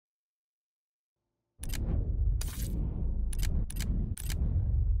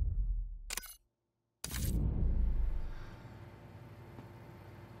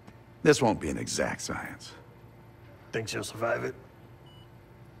This won't be an exact science. Think she'll survive it?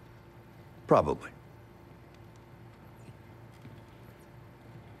 Probably.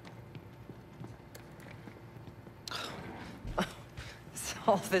 Is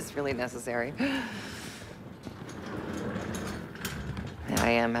all this really necessary? I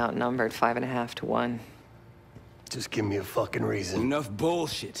am outnumbered 5.5 to 1. Just give me a fucking reason. Enough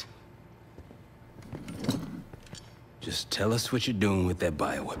bullshit. Just tell us what you're doing with that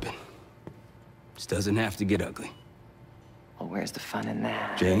bioweapon. This doesn't have to get ugly. Well, where's the fun in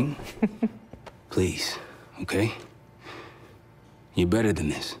that? Jane, please, okay? You're better than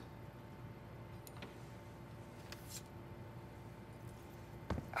this.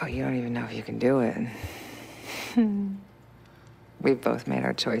 Oh, you don't even know if you can do it. We've both made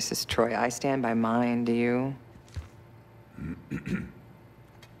our choices, Troy. I stand by mine, do you?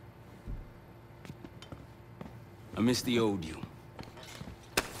 I miss the old you.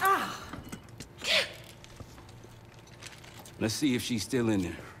 Ah! Let's see if she's still in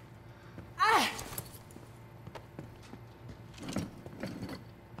there. Ah!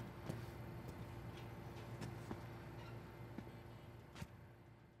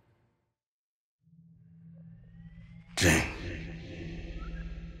 Jane.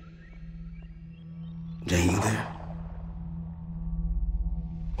 Jane, you there?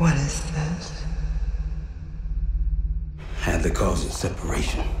 What is this? Had the cause of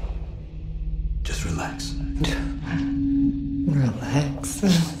separation. Just relax. Relax.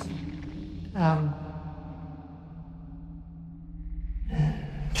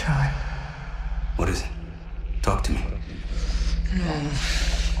 Try. What is it? Talk to me. No.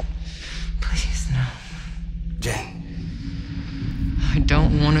 Please, no. Jane. I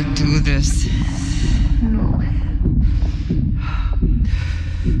don't want to do this. No.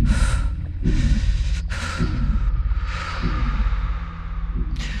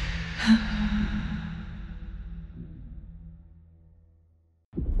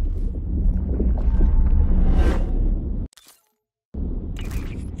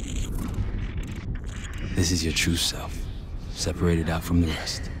 This is your true self, separated out from the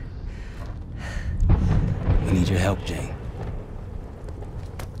rest. We need your help, Jane.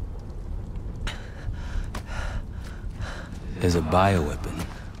 There's a bioweapon,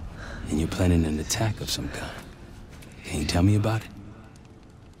 and you're planning an attack of some kind. Can you tell me about it?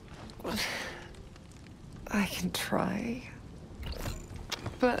 I can try.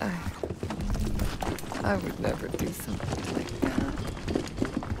 But I would never do something like that.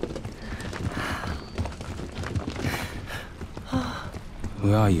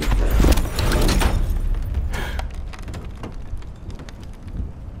 Where are you?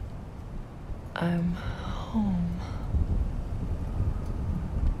 I'm home.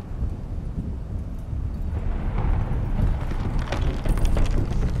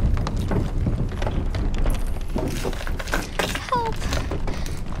 Help!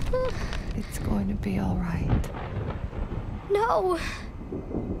 It's going to be all right. No!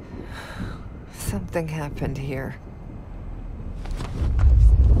 Something happened here.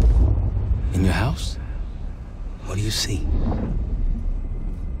 In your house? What do you see?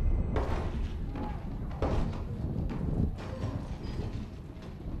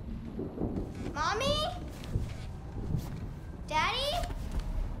 Mommy? Daddy?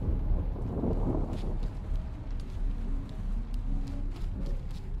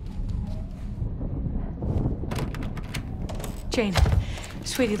 Jane,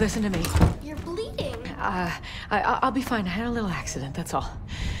 sweetie, listen to me. You're bleeding. I'll be fine. I had a little accident, that's all.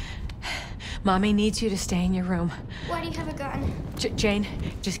 Mommy needs you to stay in your room. Why do you have a gun? Jane,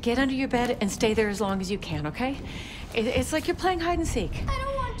 just get under your bed and stay there as long as you can, okay? It's like you're playing hide and seek. I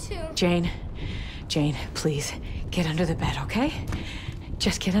don't want to. Jane, please, get under the bed, okay?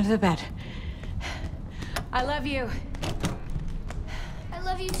 Just get under the bed. I love you. I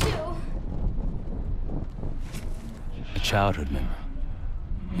love you too. A childhood memory.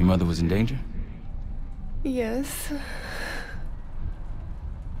 Your mother was in danger? Yes.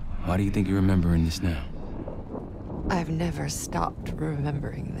 Why do you think you're remembering this now? I've never stopped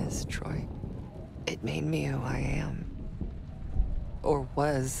remembering this, Troy. It made me who I am. Or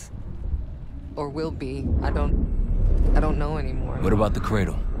was. Or will be. I don't know anymore. What about the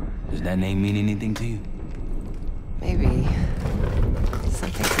cradle? Does that name mean anything to you? Maybe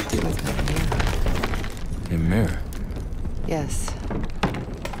something to do with my mirror. Your mirror? Yes.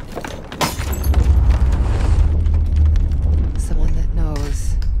 Someone that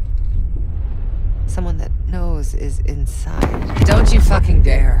knows. Someone that knows is inside. Don't you fucking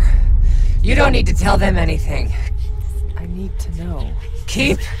dare. You don't need to tell them anything. I need to know.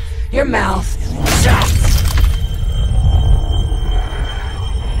 Keep your mouth shut!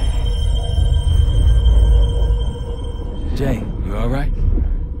 Jay, you all right?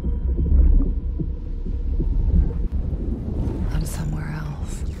 I'm somewhere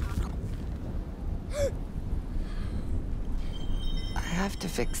else. I have to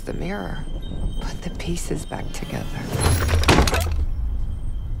fix the mirror. Put the pieces back together.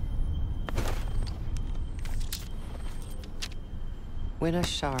 Win a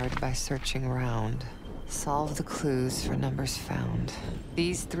shard by searching around. Solve the clues for numbers found.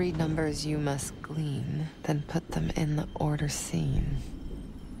 These 3 numbers you must glean, then put them in the order seen.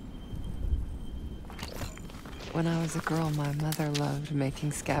 When I was a girl, my mother loved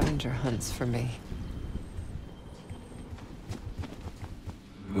making scavenger hunts for me.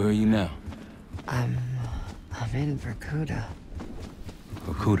 Where are you now? I'm in Vorkuta.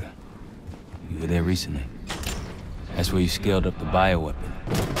 Vorkuta. You were there recently. That's where you scaled up the bioweapon.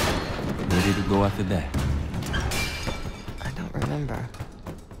 Where did it go after that? I don't remember.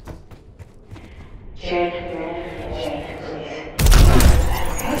 Jane, please.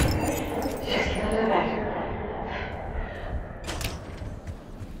 Just get under the bed.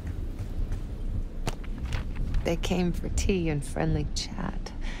 They came for tea and friendly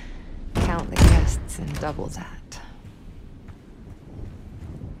chat. Count the guests and double that.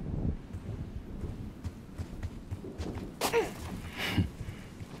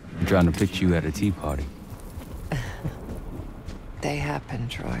 I'm trying to picture you at a tea party. They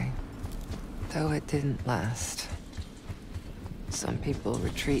happened, Troy. Though it didn't last. Some people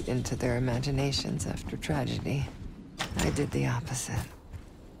retreat into their imaginations after tragedy. I did the opposite.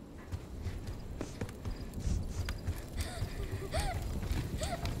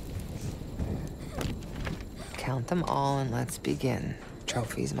 Count them all and let's begin.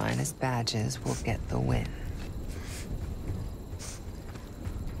 Trophies minus badges will get the win.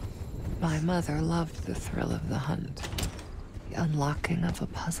 My mother loved the thrill of the hunt. The unlocking of a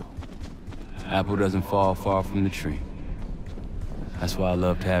puzzle. Apple doesn't fall far from the tree. That's why I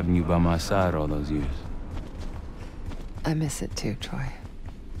loved having you by my side all those years. I miss it too, Troy.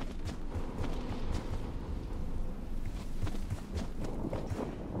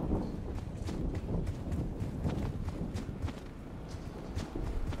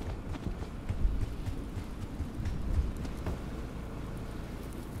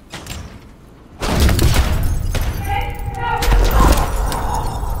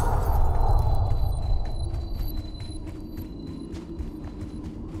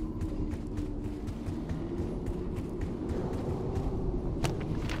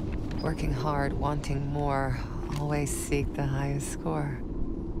 Working hard, wanting more, always seek the highest score.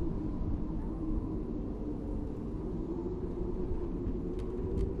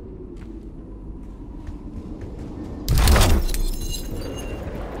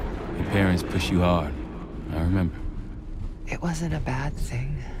 Your parents push you hard. I remember. It wasn't a bad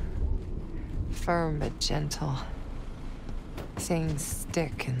thing. Firm but gentle. Things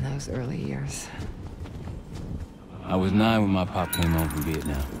stick in those early years. I was 9 when my pop came home from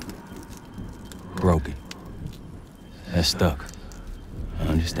Vietnam. Broken. That stuck. I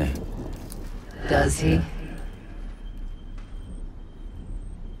understand. Does he?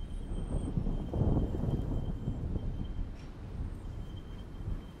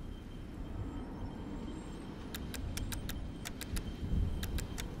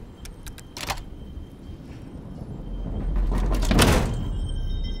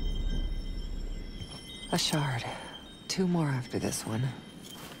 A shard. 2 more after this one.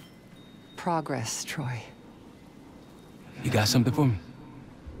 Progress, Troy. You got something for me?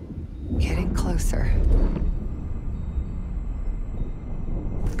 Getting closer.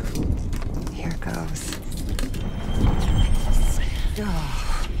 Here goes.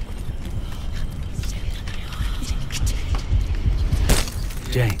 Oh.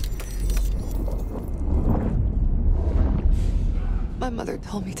 Jane. My mother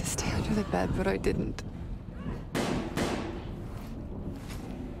told me to stay under the bed, but I didn't.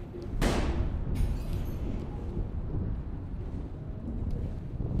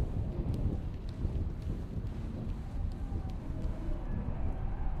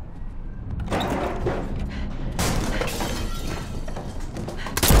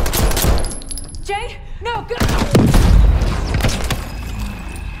 Jane, no, go!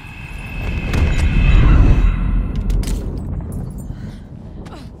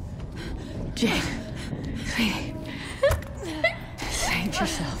 Jane, sweetie, save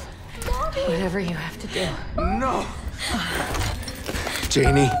yourself. Whatever you have to do. No!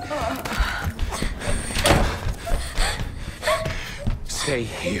 Janie. Stay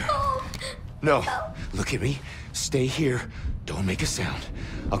here. No. Look at me. Stay here. Don't make a sound.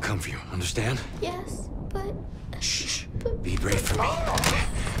 I'll come for you, understand? Yes, but... Shh. Be brave for me.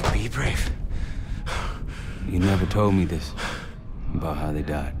 Be brave. You never told me this, about how they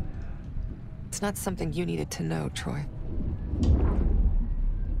died. It's not something you needed to know, Troy.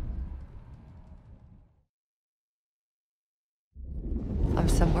 I'm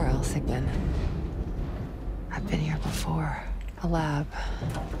somewhere else again. I've been here before. A lab.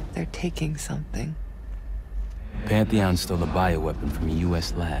 They're taking something. Pantheon stole a bioweapon from a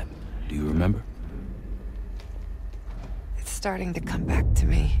US lab. Do you remember? It's starting to come back to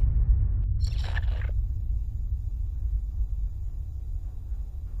me.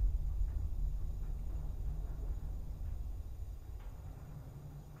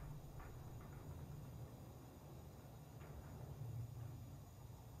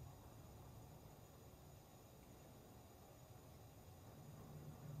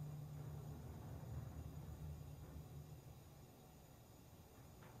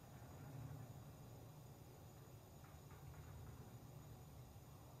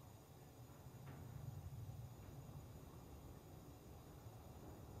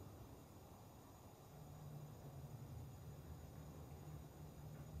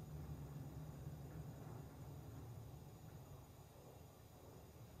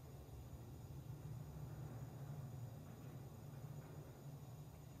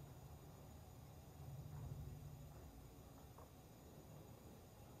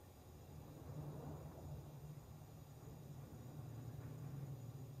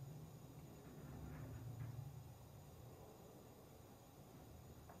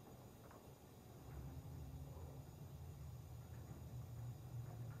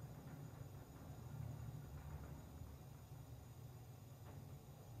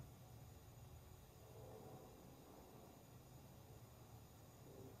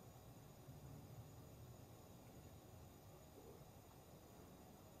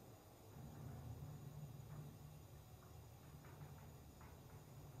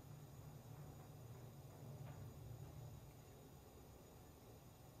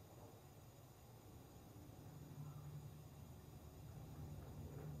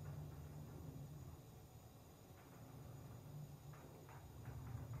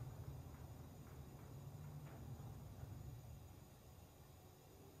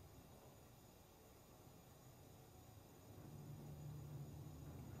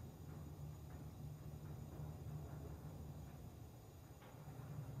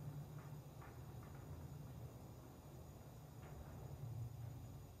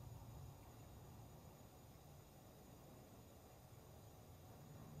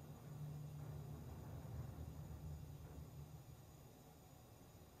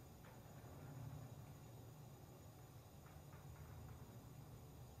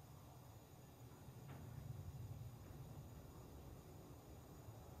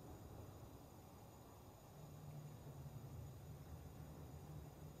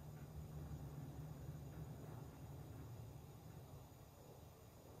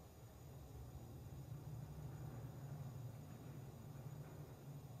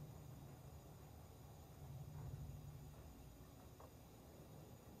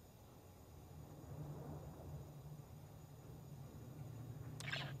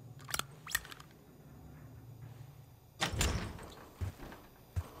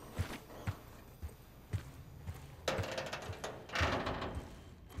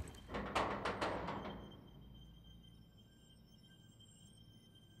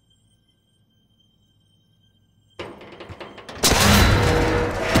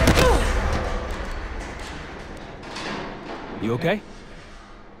 You okay?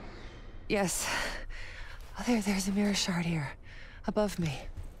 Yes. Oh, there's a mirror shard here. Above me.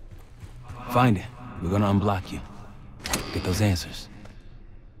 Find it. We're gonna unblock you. Get those answers.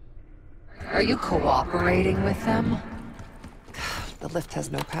 Are you cooperating with them? The lift has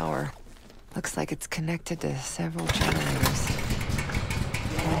no power. Looks like it's connected to several generators.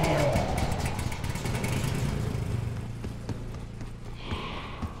 One down.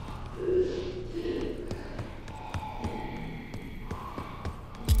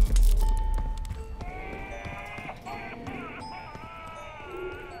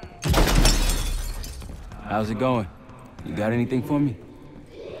 How's it going? You got anything for me?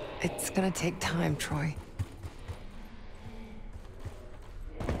 It's gonna take time, Troy.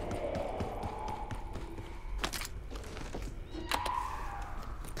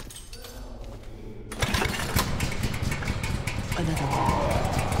 Another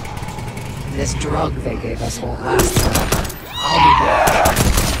one. This drug they gave us won't last forever. I'll be back.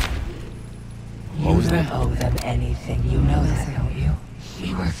 What was that? You don't owe them anything. You know that, don't you?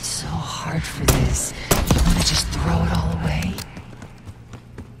 We worked so hard for this. You wanna just throw it all away?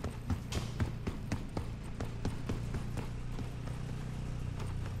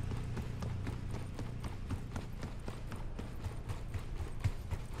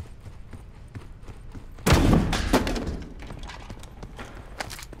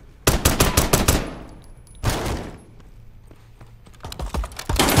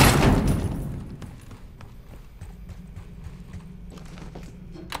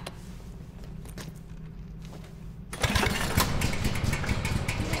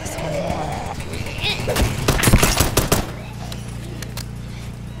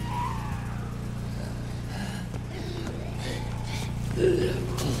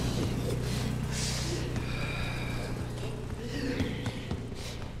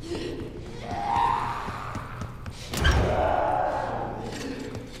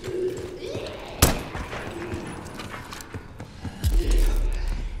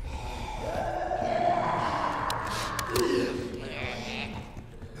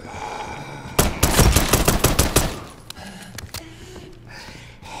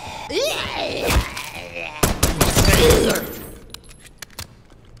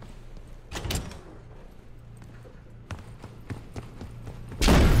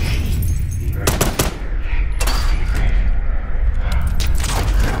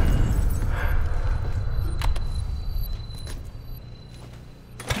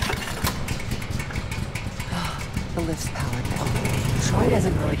 The lift's powered now. Troy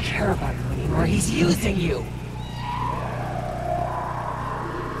doesn't really care about you anymore. He's using you.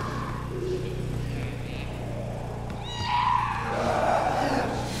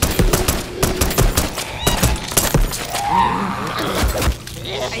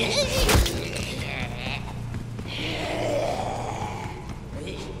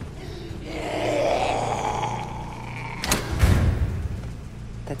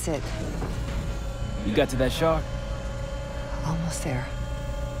 That's it. You got to that shark? Almost there.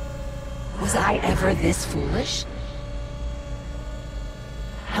 Was I ever this foolish?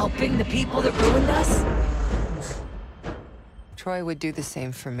 Helping the people that ruined us? Troy would do the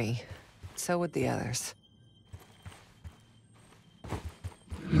same for me. So would the others.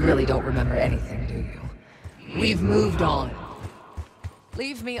 You really don't remember anything, do you? We've moved on.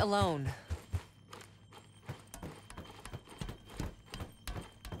 Leave me alone.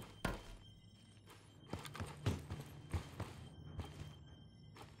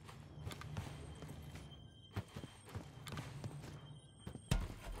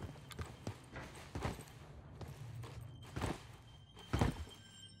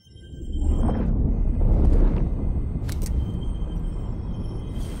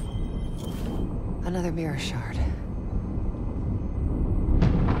 Another mirror shard.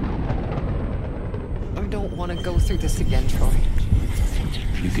 I don't want to go through this again, Troy.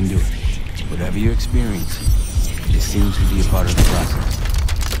 You can do it. Whatever you're experiencing, it seems to be a part of the process.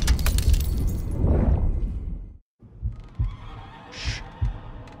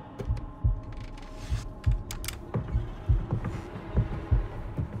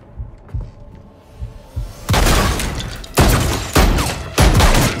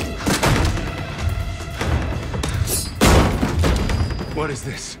 What is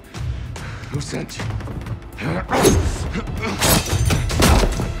this? Who sent you?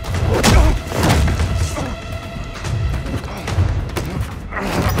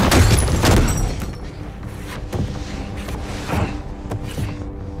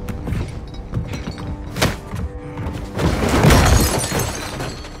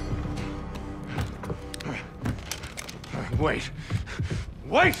 Wait.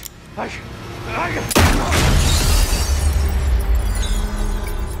 Wait!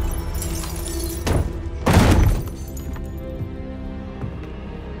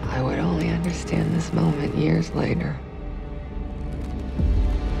 I would only understand this moment years later.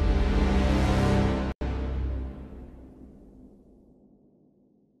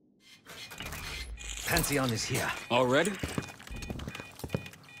 Pantheon is here. Already?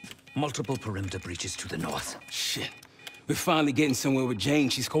 Multiple perimeter breaches to the north. Shit. We're finally getting somewhere with Jane.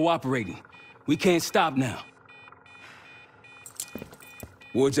 She's cooperating. We can't stop now.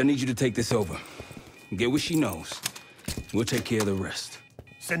 Woods, I need you to take this over. Get what she knows. We'll take care of the rest.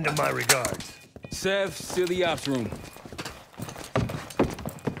 Send him my regards. Sev, seal the ops room.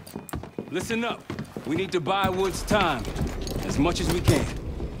 Listen up. We need to buy Woods time. As much as we can.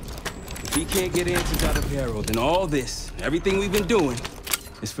 If he can't get answers out of Harold, then all this, everything we've been doing,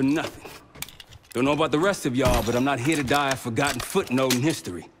 is for nothing. Don't know about the rest of y'all, but I'm not here to die a forgotten footnote in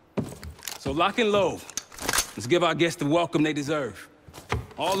history. So lock and load. Let's give our guests the welcome they deserve.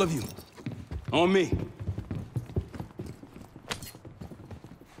 All of you. On me.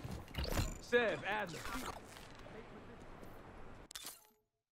 Sev, Adler.